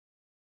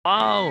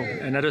Wow,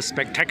 another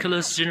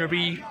spectacular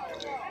scenery.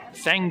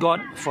 Thank God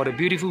for the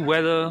beautiful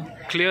weather,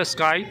 clear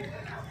sky.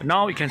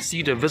 Now you can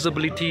see the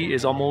visibility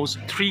is almost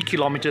 3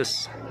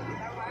 kilometers.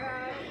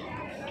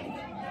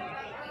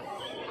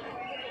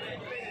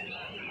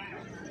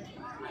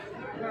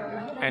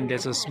 And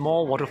there's a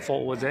small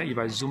waterfall over there. If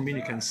I zoom in,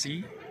 you can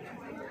see.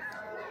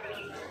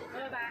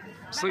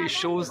 So it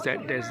shows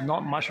that there's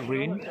not much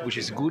rain, which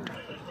is good.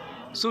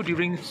 So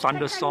during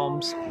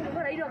thunderstorms,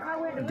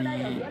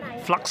 the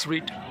flux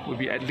rate will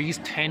be at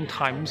least 10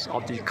 times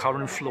of the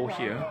current flow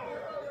here.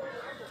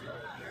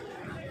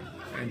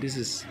 And this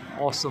is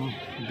awesome,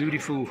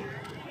 beautiful.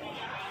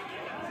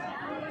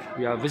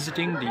 We are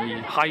visiting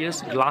the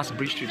highest glass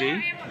bridge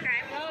today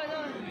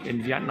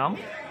in Vietnam.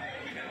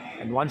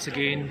 And once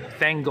again,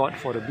 thank God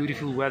for the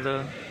beautiful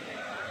weather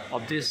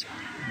of this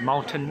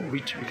mountain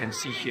ridge we can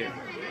see here.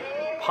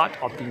 Part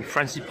of the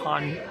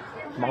Franzipan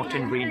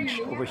mountain range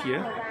over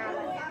here.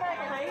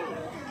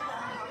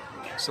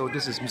 So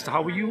this is Mr.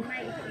 How Are You?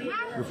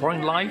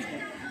 Reporting live,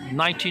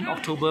 19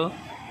 October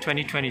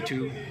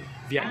 2022,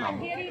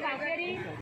 Vietnam.